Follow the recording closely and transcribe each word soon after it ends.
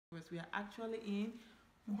We are actually in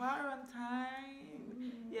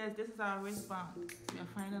quarantine. Yes, this is our response. We are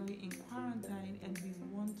finally in quarantine and we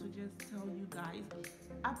want to just tell you guys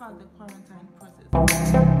about the quarantine process.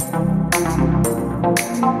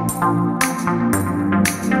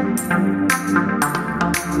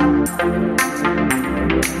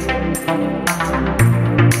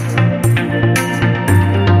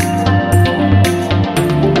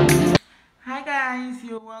 Hi guys,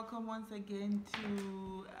 you're welcome once again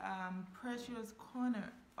to Precious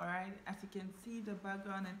Corner. Alright, as you can see the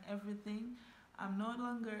background and everything, I'm no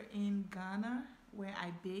longer in Ghana where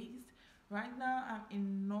I based. Right now I'm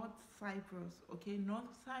in North Cyprus. Okay, North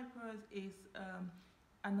Cyprus is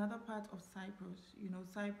another part of Cyprus. You know,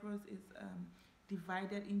 Cyprus is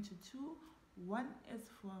divided into two. One is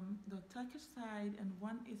from the Turkish side and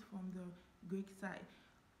one is from the Greek side.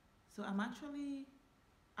 So I'm actually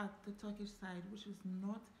at the Turkish side, which is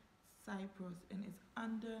North Cyprus, and it's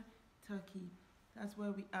under Turkey. That's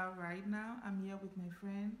where we are right now. I'm here with my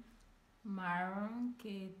friend Maron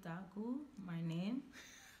K. Taku, my name.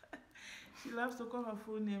 She loves to call her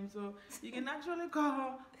full name, so you can actually call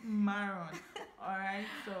her Maron. Alright,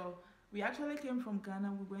 so we actually came from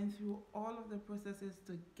Ghana. We went through all of the processes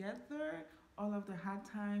together, all of the hard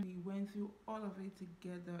time. We went through all of it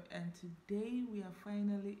together, and today we are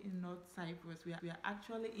finally in North Cyprus. We are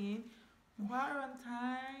actually in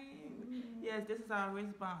quarantine. Yes, this is our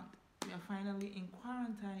wristband. We are finally in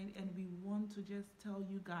quarantine, and we want to just tell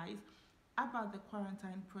you guys about the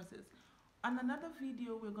quarantine process. On another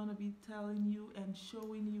video, we're going to be telling you and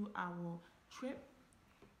showing you our trip,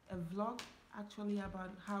 a vlog actually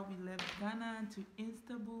about how we left Ghana to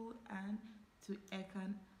Istanbul and to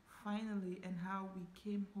Ekan finally, and how we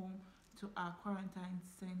came home to our quarantine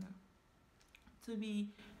center.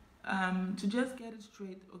 To just get it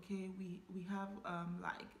straight, okay, we have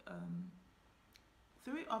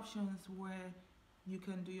three options where you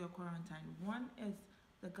can do your quarantine. One is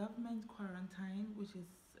the government quarantine, which is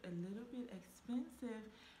a little bit expensive,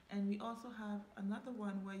 and we also have another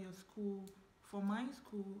one where your school, for my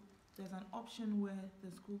school, there's an option where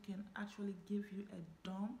the school can actually give you a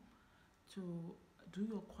dorm to do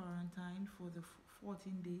your quarantine for the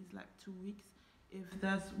 14 days, like 2 weeks, if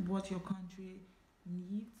that's what your country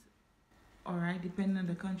needs. All right, depending on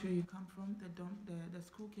the country you come from, the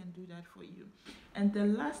school can do that for you. And the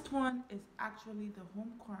last one is actually the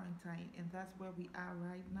home quarantine, and that's where we are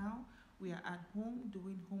right now. We are at home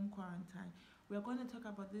doing home quarantine. We are going to talk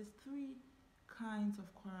about these three kinds of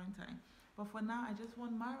quarantine. But for now, I just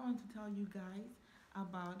want Maron to tell you guys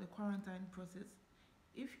about the quarantine process.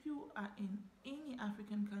 If you are in any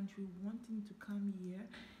African country wanting to come here,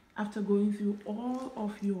 after going through all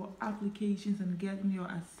of your applications and getting your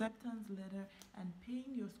acceptance letter and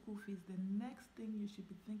paying your school fees, the next thing you should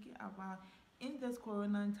be thinking about in this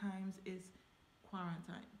corona times is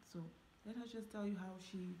quarantine. So let us just tell you how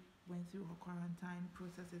she went through her quarantine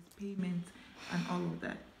processes, payments, and all of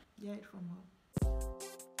that. Hear it from her.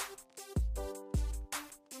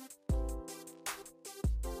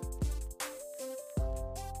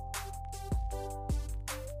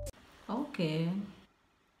 Okay.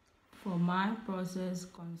 For my process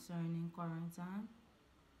concerning quarantine,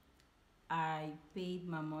 I paid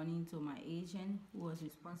my money to my agent who was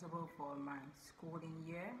responsible for my schooling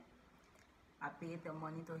year. I paid the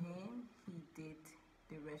money to him. He did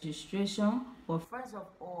the registration. But first of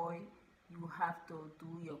all, you have to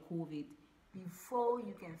do your COVID. Before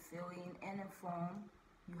you can fill in any form,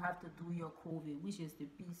 you have to do your COVID, which is the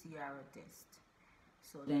PCR test.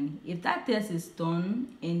 So then if that test is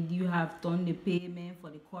done and you have done the payment for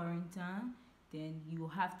the quarantine, then you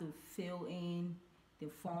have to fill in the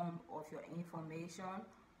form of your information,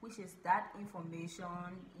 which is that information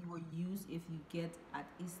you will use if you get at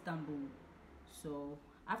Istanbul. So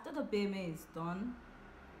after the payment is done,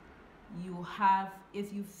 you have,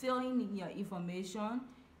 if you fill in your information,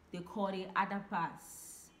 they call it other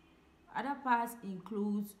pass. Other pass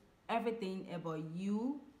includes everything about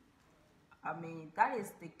you. That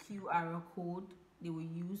is the QR code they will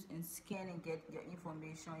use and scan and get your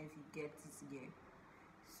information if you get this year.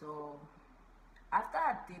 So after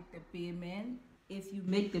I did the payment, if you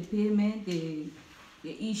make the payment, they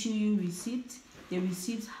issue you receipt. The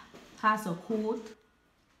receipt has a code.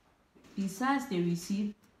 Besides the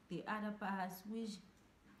receipt, the other pass which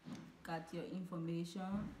got your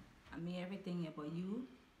information, everything about you,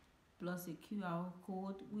 plus a QR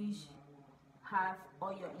code which have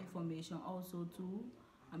all your information also too.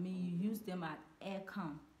 You use them at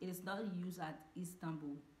Ekan. It is not used at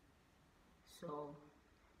Istanbul. So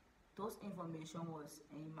those information was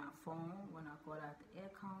in my phone when I got at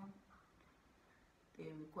Ekan. they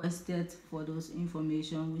requested for those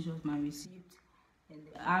information, which was my receipt, and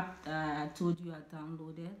the app that I told you I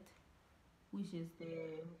downloaded, which is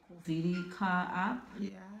the COVID car app.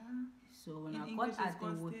 Yeah. So when In I English, got it's at the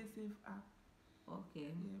called Stay Safe app.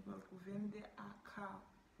 okay. Yeah, but Kuvende account.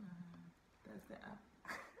 That's the app.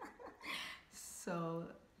 So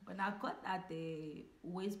when I got at the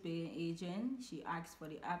waste paying agent, she asked for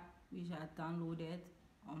the app which I downloaded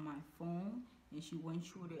on my phone, and she went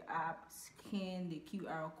through the app, scanned the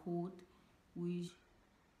QR code, which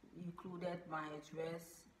included my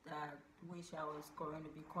address that which I was going to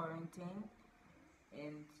be quarantined,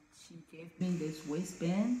 and she gave me this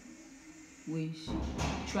waistband which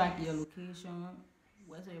track your location,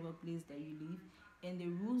 whatever place that you live. And the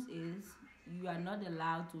rules is you are not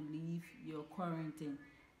allowed to leave your quarantine.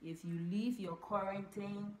 If you leave your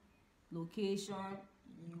quarantine location,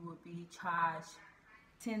 you will be charged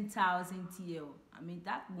 10,000 TL. I mean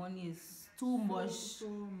that money is too much So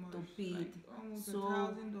much. to pay. Like almost So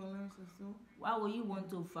 $1,000 or so. why would you want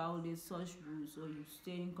to violate such rules? So you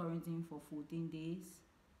stay in quarantine for 14 days,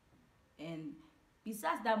 and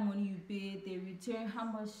besides that money you pay, they return how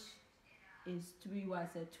much is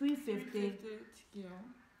 350 Yeah.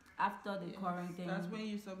 after the Yes. quarantine. That's when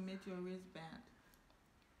you submit your wristband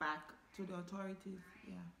back to the authorities.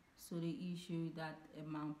 Yeah. So they issue that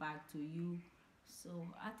amount back to you. So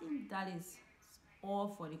I think that is all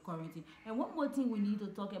for the quarantine. And one more thing we need to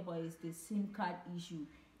talk about is the SIM card issue.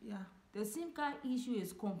 Yeah. The SIM card issue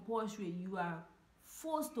is compulsory. You are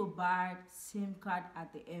forced to buy SIM card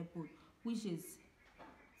at the airport, which is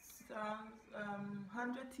Sounds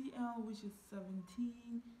 100 TL, which is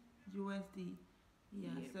 17 USD. Yeah,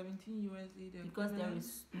 Yeah. 17 USD. because there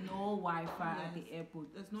is no Wi-Fi at Yes. the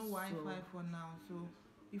airport. There's no Wi-Fi So for now. So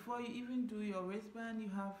before you even do your wristband,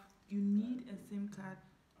 you need a SIM card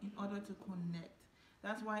in order to connect.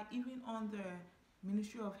 That's why even on the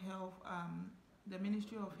Ministry of Health,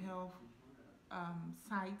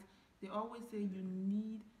 site, they always say you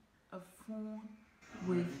need a phone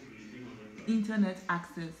with internet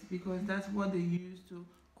access because that's what they use to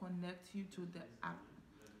connect you to the app.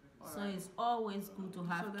 So Alright. it's always good to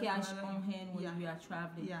have that's cash another- on hand when yeah. you are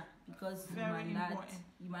traveling, Yeah, because very important.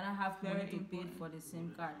 you might not have Very money to pay important. for the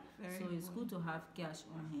SIM card. Very So it's good important. to have cash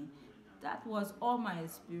on hand. That was all my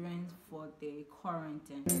experience for the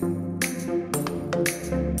quarantine.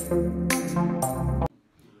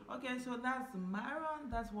 Okay, so that's Myron.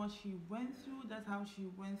 That's what she went through. That's how she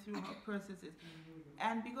went through her processes.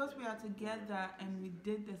 And because we are together and we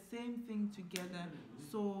did the same thing together,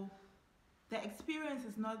 so the experience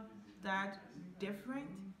is not that different.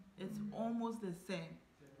 It's almost the same.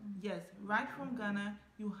 Yes, right from Ghana,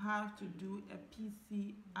 you have to do a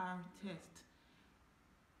PCR test.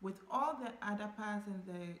 With all the other parts and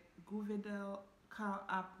the Goovidel car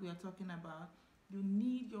app we are talking about, you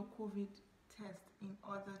need your COVID test in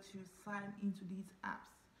order to sign into these apps.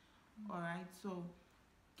 Alright, so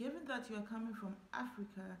given that you are coming from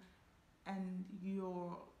Africa and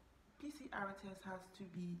your PCR test has to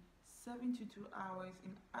be 72 hours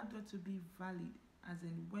in order to be valid, as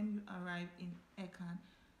in when you arrive in Ekan.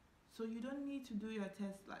 So you don't need to do your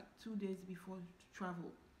test like 2 days before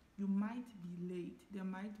travel. You might be late. There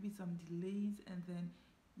might be some delays, and then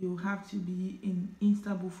you have to be in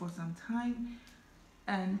Istanbul for some time.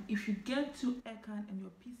 And if you get to Ekan and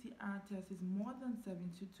your PCR test is more than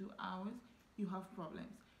 72 hours, you have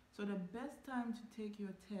problems. So the best time to take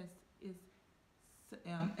your test is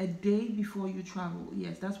a day before you travel.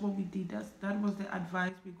 Yes, that's what we did. That was the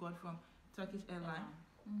advice we got from Turkish Airlines.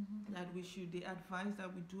 That we should. They advise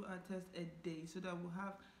that we do our test a day so that we'll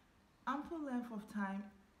have ample length of time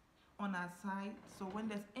on our side. So when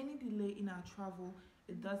there's any delay in our travel,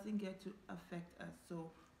 it doesn't get to affect us.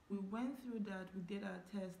 So we went through that. We did our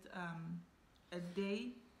test a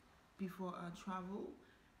day before our travel,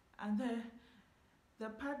 and the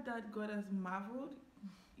part that got us marveled,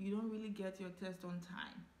 you don't really get your test on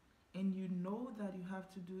time, and you know that you have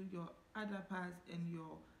to do your other parts and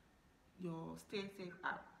your Stay Safe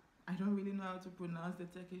app. I don't really know how to pronounce the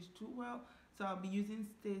Turkish too well, so I'll be using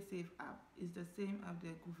Stay Safe app. It's the same as the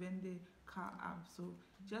Guvende car app. So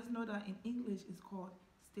just know that in English it's called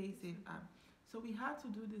Stay Safe app. So we had to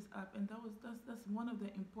do this app, and that's one of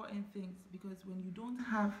the important things, because when you don't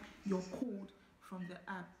have your code from the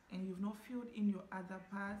app and you've not filled in your other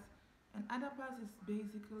pass, and other pass is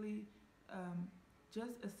basically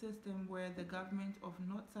just a system where the government of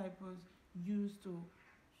North Cyprus used to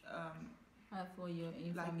For your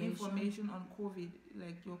like information on COVID,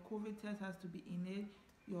 like your COVID test has to be in it,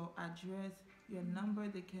 your address, your number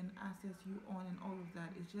they can access you on, and all of that.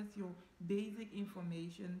 It's just your basic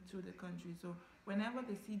information to the country. So whenever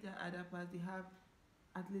they see the other pass, they have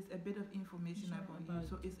at least a bit of information Sure, about you. about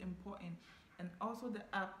So it's important. And also the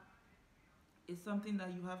app is something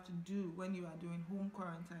that you have to do when you are doing home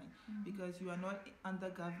quarantine because you are not under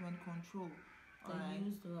government control. All They right.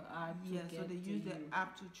 use the app to Yeah, so get they to use the you.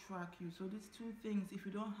 app to track you. So these two things, if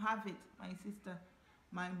you don't have it, my sister,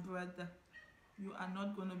 my brother, you are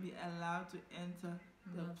not going to be allowed to enter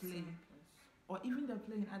the North plane Cyprus. or even the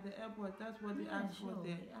plane at the airport. That's what they Yeah, ask for sure.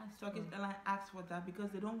 there. They ask Turkish for airline asks for that because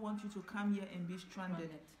they don't want you to come here and be stranded.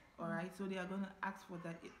 it. All right, so they are going to ask for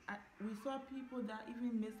that. We saw people that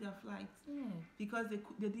even missed their flights Yeah. because they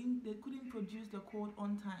couldn't produce the code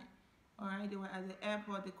on time. All right, they were at the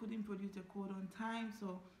airport, they couldn't produce the code on time,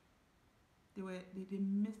 so they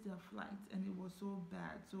missed their flights and it was so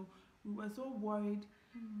bad. So we were so worried.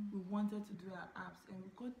 We wanted to do our apps and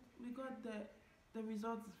we got the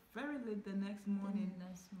results very late the next morning.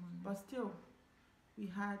 Next morning. But still, we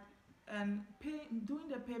had and doing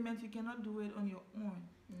the payment. You cannot do it on your own.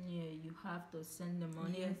 Yeah, you have to send the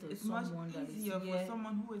money Yes, to it's much someone that is easier for here.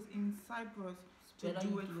 someone who is in Cyprus to Better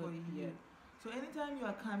do you it do for it you. here. So anytime you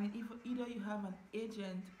are coming, if either you have an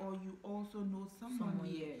agent or you also know someone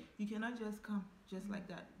here, here. you cannot just come just like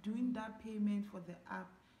that. Doing that payment for the app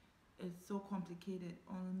is so complicated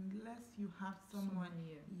unless you have someone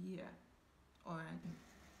here. All right.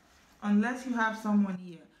 Unless you have someone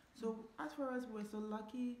here. So as far as we're so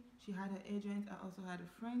lucky, she had an agent. I also had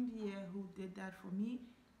a friend here who did that for me.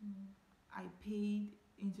 I paid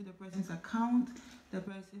into the person's account. The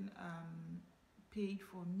person paid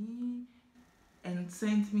for me and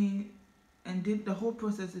sent me and did the whole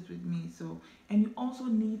process it with me. So, and you also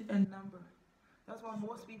need a number. That's why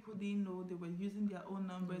most people didn't know. They were using their own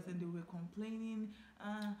numbers and they were complaining.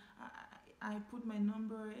 I put my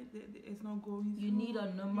number, it's not going through. You need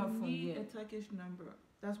a number from You need here. a Turkish number.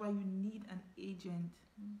 That's why you need an agent.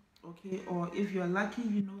 Okay, or if you're lucky,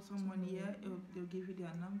 you know someone here, they'll give you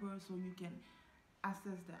their number so you can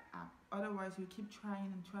access the app. Otherwise, you keep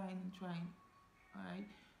trying and trying and trying. All right.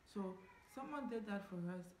 So someone did that for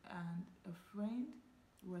us, and a friend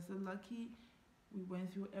was so lucky. We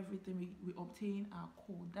went through everything. We obtained our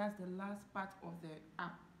code. That's the last part of the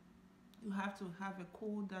app. You have to have a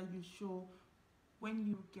code that you show when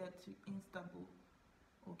you get to Istanbul.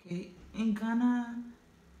 Okay. In Ghana,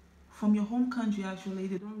 from your home country, actually,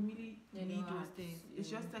 they don't really need those things. It's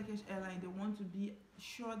just Turkish Airlines. They want to be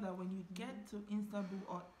sure that when you get to Istanbul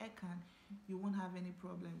or Ekan, you won't have any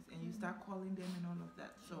problems, and you start calling them and all of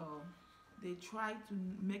that. So they try to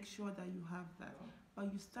make sure that you have that.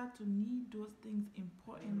 But you start to need those things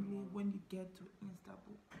importantly when you get to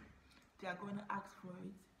Istanbul. They are going to ask for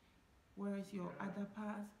it. Where is your other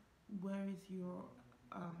pass? Where is your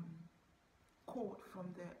code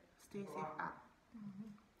from the Stay Safe app?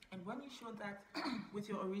 And when you show that with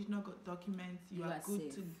your original documents, you are good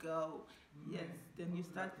safe to go. Yes, then you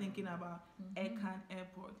start thinking about Ekan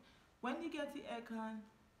Airport. When you get to Ekan,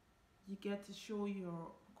 you get to show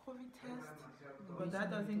your COVID test, but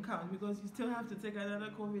that doesn't count because you still have to take another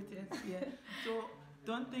COVID test. Yeah. So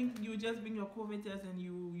don't think you just bring your COVID test and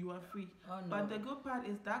you are free. Oh, no. But the good part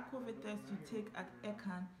is that COVID test you take at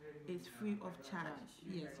Ekan is free of charge.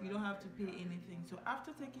 Yes, you don't have to pay anything. So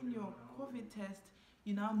after taking your COVID test,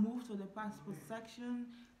 you now move to the passport section.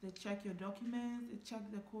 They check your documents. They check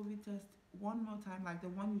the COVID test one more time, like the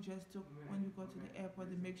one you just took when you go to the airport.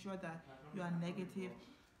 They make sure that you are negative.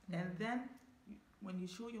 And then when you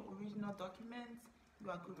show your original documents, you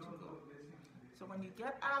are good to go. So when you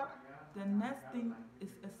get out, the next thing is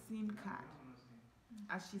a SIM card.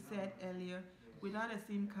 As she said earlier, without a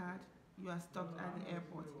SIM card, you are stuck at the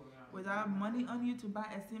airport. Without money on you to buy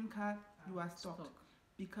a SIM card, you are stuck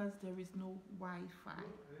because there is no Wi-Fi.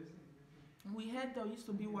 We heard there used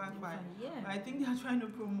to be Wi-Fi. Yeah. I think they are trying to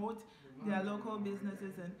promote their local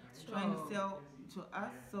businesses and trying to sell to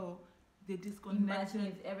us, so they disconnected. Imagine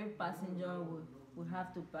if every passenger would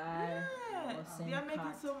have to buy or send they are making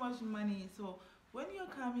card. so much money. So when you're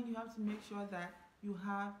coming, you have to make sure that you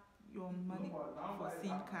have your money for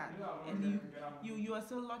SIM card, and you are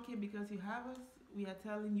so lucky because you have us. We are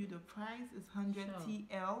telling you the price is 100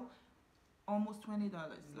 TL, almost $20,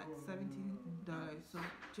 like $17. So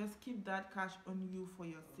just keep that cash on you for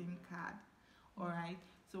your SIM card. All right.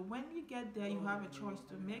 So when you get there, you have a choice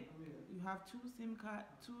to make. You have two SIM card,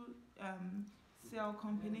 two cell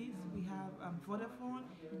companies. We have Vodafone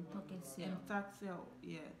and Taxel.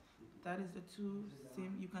 Yeah, that is the two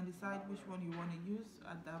SIM. You can decide which one you want to use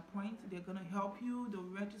at that point. They're gonna help you. They'll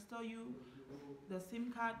register you, the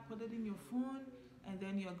SIM card, put it in your phone, and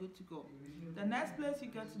then you're good to go. The next place you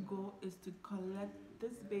get to go is to collect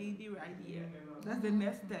this baby right here. That's the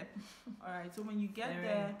next step. All right. So when you get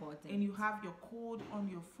there and you have your code on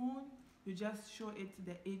your phone, You just show it to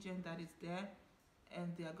the agent that is there,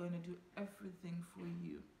 and they are going to do everything for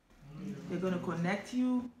you. They're going to connect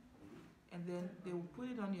you, and then they will put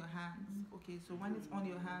it on your hands. Okay, so when it's on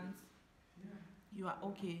your hands, you are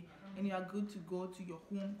okay, and you are good to go to your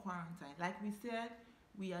home quarantine. Like we said,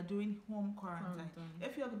 we are doing home quarantine.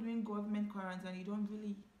 If you're doing government quarantine, you don't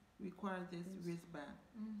really require this wristband.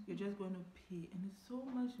 You're just going to pay, and it's so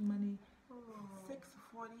much money.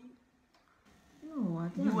 640 No, I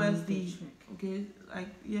think USD. Okay, like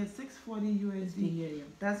 640 USD. Yeah.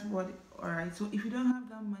 That's what. All right. So if you don't have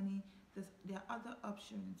that money, there are other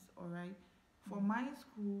options. All right. For my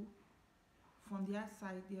school, from their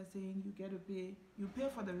side, they are saying you get to pay. You pay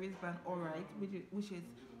for the wristband, all right, which is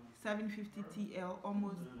 750 TL,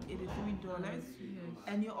 almost $83,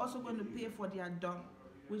 and you're also going to pay for their dome,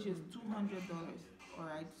 which is $200. All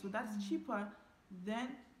right. So that's cheaper than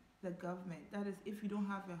the government. That is if you don't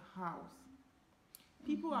have a house.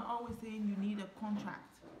 People are always saying you need a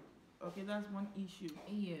contract. Okay, that's one issue.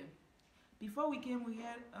 Yeah. Before we came, we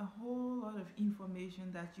had a whole lot of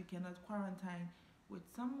information that you cannot quarantine with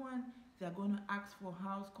someone. They're going to ask for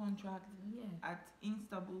house contract at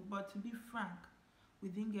Istanbul. But to be frank, we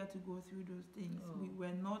didn't get to go through those things. We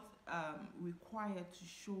were not required to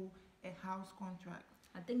show a house contract.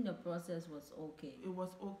 I think the process was okay. It was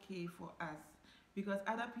okay for us because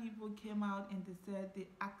other people came out and they said they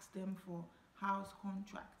asked them for house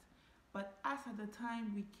contract. But as at the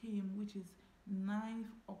time we came, which is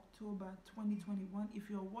 9th October 2021, if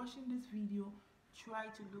you're watching this video, try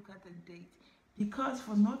to look at the date, because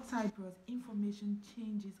for North Cyprus, information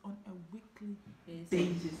changes on a weekly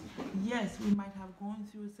basis. Yes, we might have gone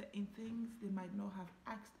through certain things. They might not have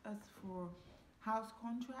asked us for house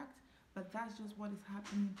contract, but that's just what is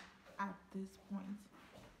happening at this point.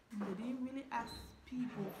 They didn't really ask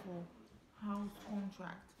people for house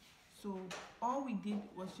contract. So all we did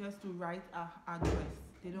was just to write our address.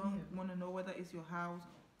 They don't want to know whether it's your house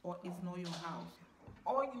or it's not your house.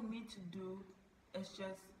 All you need to do is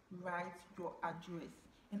just write your address,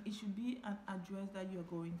 and it should be an address that you're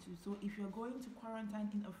going to. So if you're going to quarantine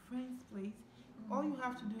in a friend's place, all you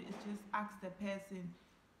have to do is just ask the person,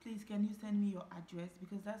 please can you send me your address,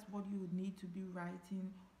 because that's what you would need to be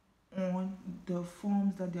writing on the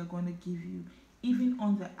forms that they're going to give you. Even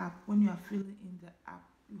on the app, when you are filling in the app,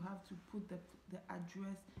 you have to put the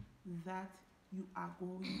address that you are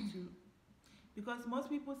going to, because most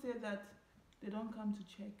people say that they don't come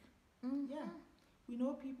to check. Yeah, we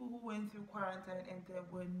know people who went through quarantine and there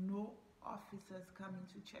were no officers coming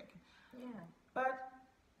to check. Yeah. But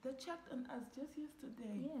they checked on us just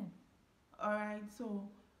yesterday. Yeah. All right, so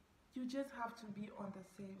you just have to be on the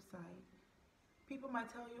safe side. People might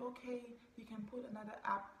tell you, okay, you can put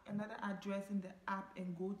another address in the app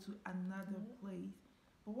and go to another place.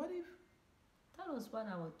 But what if? That was what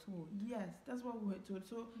I was told. Yes, that's what we were told.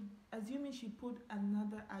 So, assuming she put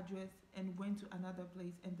another address and went to another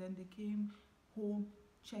place, and then they came home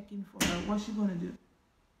checking for her, what's she gonna do?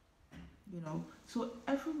 You know. So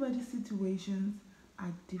everybody's situations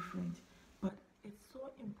are different, but it's so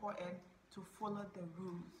important to follow the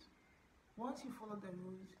rules. Once you follow the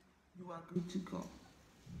rules, you are good to go.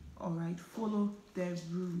 All right, follow the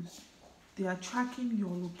rules. They are tracking your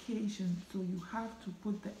location, so you have to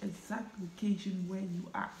put the exact location where you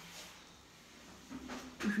are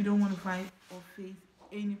if you don't want to find or face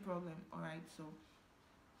any problem. All right, so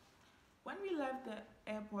when we left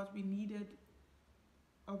the airport, we needed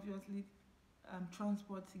obviously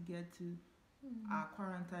transport to get to our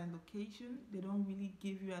quarantine location. They don't really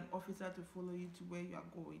give you an officer to follow you to where you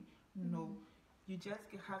are going. No, you just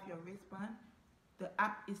have your wristband. The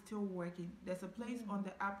app is still working. There's a place on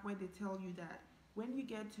the app where they tell you that when you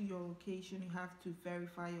get to your location, you have to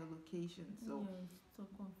verify your location. So to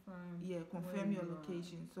confirm. Yeah, confirm your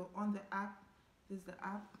location. So on the app, this is the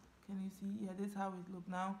app. Can you see? Yeah, this is how it looks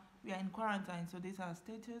now. We are in quarantine, so this is our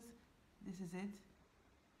status. This is it.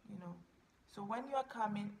 You know. So when you are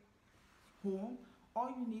coming home, all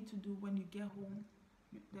you need to do when you get home,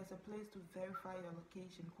 there's a place to verify your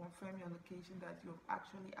location, confirm your location that you have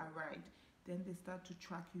actually arrived. Then they start to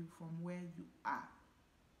track you from where you are.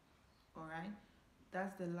 All right,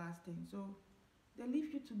 that's the last thing. So they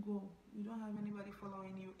leave you to go. You don't have anybody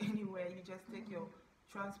following you anywhere. You just take your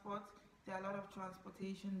transport. There are a lot of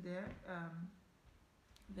transportation there.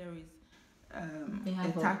 There is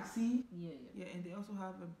a taxi. Yeah, and they also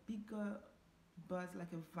have a bigger bus,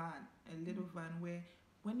 like a van, a little van, where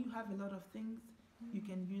when you have a lot of things, you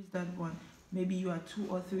can use that one. Maybe you are 2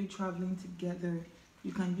 or 3 traveling together.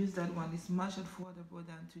 You can use that one. It's much affordable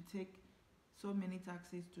than to take so many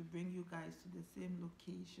taxis to bring you guys to the same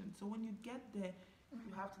location. So when you get there,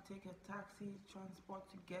 You have to take a taxi transport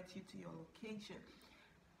to get you to your location.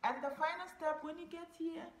 And the final step, when you get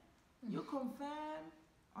here, you confirm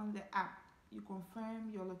on the app. You confirm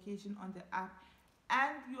your location on the app,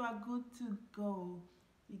 and you are good to go.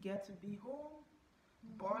 You get to be home,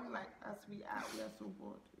 bored like as we are. We are so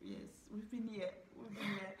bored. Yes, we've been here. We've been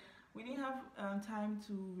here. We didn't have time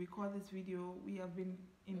to record this video. We have been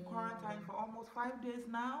in quarantine for almost 5 days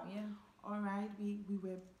now. Yeah. All right, we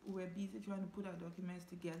were busy trying to put our documents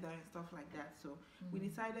together and stuff like that. So we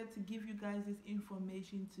decided to give you guys this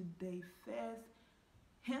information today first,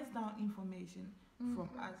 hands down information from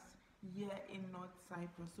us here in North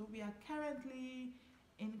Cyprus. So we are currently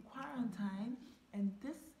in quarantine, and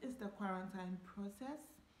this is the quarantine process.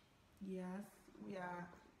 Yes, we are.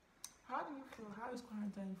 How do you feel? How is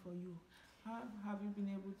quarantine for you? How have you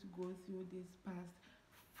been able to go through this past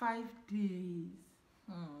 5 days?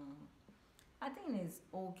 I think it's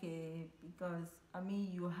okay because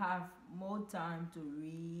you have more time to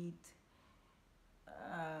read,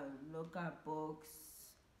 look at books.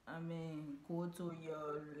 Go to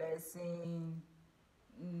your lesson,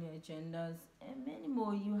 agendas, and many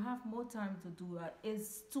more. You have more time to do it.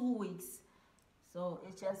 It's 2 weeks, so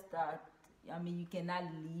it's just that you cannot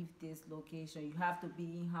leave this location. You have to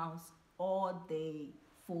be in house all day,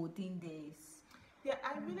 14 days. Yeah,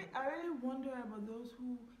 I really wonder about those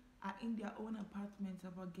who are in their own apartments,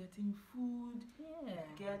 about getting food,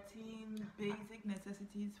 getting basic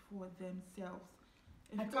necessities for themselves.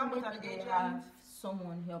 If I you come with think an maybe they agent, have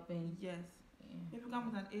someone helping. yes. Yeah. If you come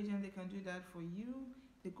with an agent, they can do that for you.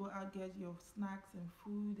 They go out, get your snacks and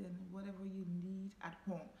food and whatever you need at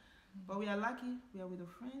home. But we are lucky. We are with a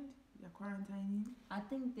friend. We are quarantining. I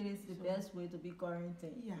think that is the best way to be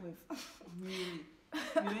quarantined. Yeah. With. Really. We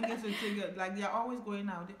don't get to take it. Like, they're always going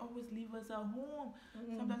out. They always leave us at home.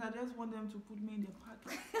 Sometimes I just want them to put me in their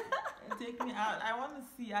pocket and take me out. I want to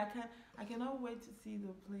see. I cannot wait to see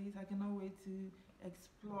the place. I cannot wait to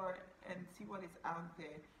explore and see what is out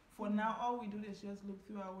there. For now, all we do is just look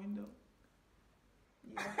through our window.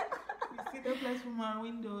 Yeah. We see the place from our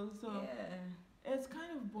window. So it's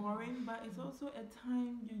kind of boring, but it's also a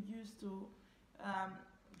time you use to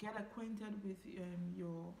get acquainted with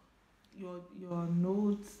your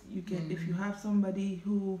notes. You can, if you have somebody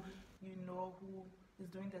who who is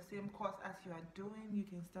doing the same course as you are doing, you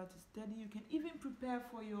can start to study. You can even prepare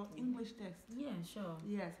for your English text. Yeah, sure.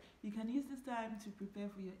 Yes, you can use this time to prepare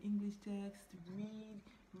for your English text, to read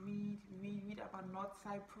about North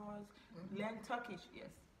Cyprus, learn Turkish.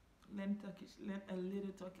 Yes, learn Turkish, learn a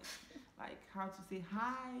little Turkish, like how to say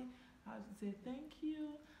hi, how to say thank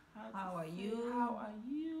you, How are you? How are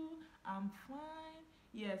you? I'm fine.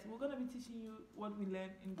 Yes, we're gonna be teaching you what we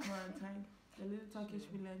learned in quarantine, the little Turkish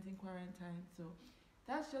we learned in quarantine. So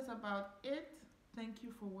that's just about it. Thank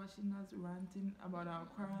you for watching us ranting about our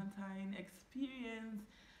quarantine experience.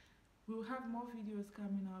 We'll have more videos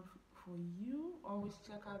coming up for you. Always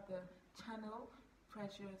check out the channel,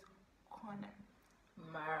 Precious Corner.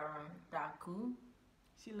 Maran Daku.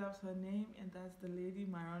 She loves her name, and that's the lady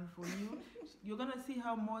Maran for you. You're gonna see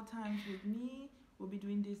her more times with me. We'll be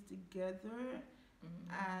doing this together,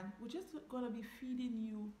 and we're just gonna be feeding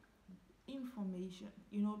you information.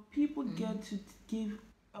 People get to give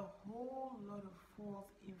a whole lot of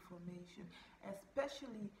false information,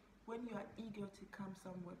 especially when you are eager to come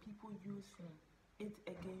somewhere. People use it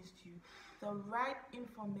against you. The right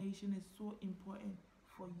information is so important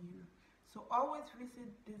for you. So always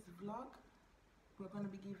visit this vlog. We're going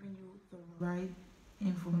to be giving you the right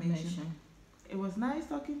information. It was nice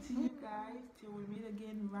talking to you guys. Till we meet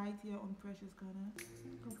again right here on Precious Corner.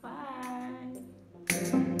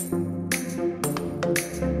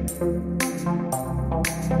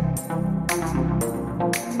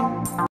 Goodbye.